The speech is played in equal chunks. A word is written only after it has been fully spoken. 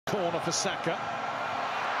corner for Saka.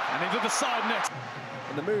 And into the side net.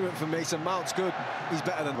 And the movement from Mason Mount's good. He's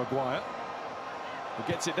better than Maguire. Who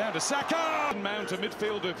gets it down to Saka. Mount, a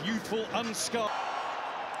midfield of youthful, unscarred.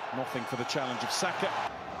 Nothing for the challenge of Saka.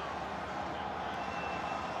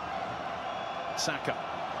 Saka.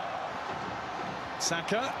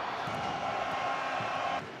 Saka.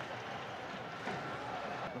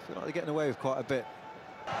 I feel like they're getting away with quite a bit.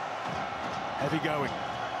 Heavy going.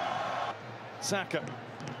 Saka.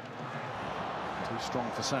 Too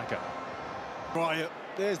strong for Saka. Right,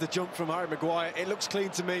 there's the jump from Harry Maguire. It looks clean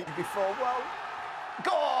to me. Before, well,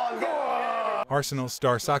 goal! Arsenal's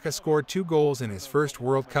star Saka scored 2 goals in his first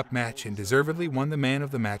World Cup match and deservedly won the Man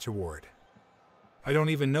of the Match award. I don't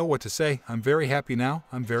even know what to say. I'm very happy now.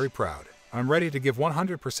 I'm very proud. I'm ready to give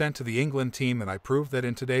 100% to the England team, and I proved that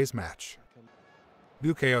in today's match.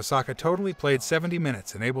 Bukayo Saka totally played 70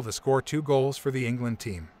 minutes and able to score 2 goals for the England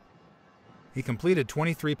team. He completed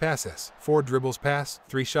 23 passes, 4 dribbles passed,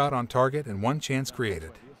 3 shot on target, and 1 chance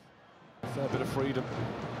created. A fair bit of freedom.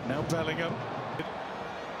 Now Bellingham.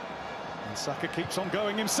 And Saka keeps on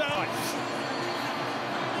going himself.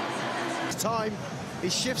 It's time. He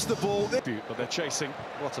shifts the ball. But they're chasing.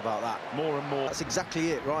 What about that? More and more. That's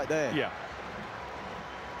exactly it right there. Yeah.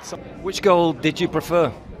 Which goal did you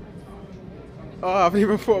prefer? Oh, I haven't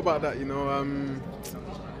even thought about that, you know.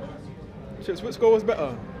 Which goal was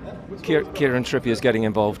better? Kieran Trippier's getting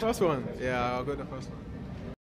involved. First one? Yeah, I'll go with the first one.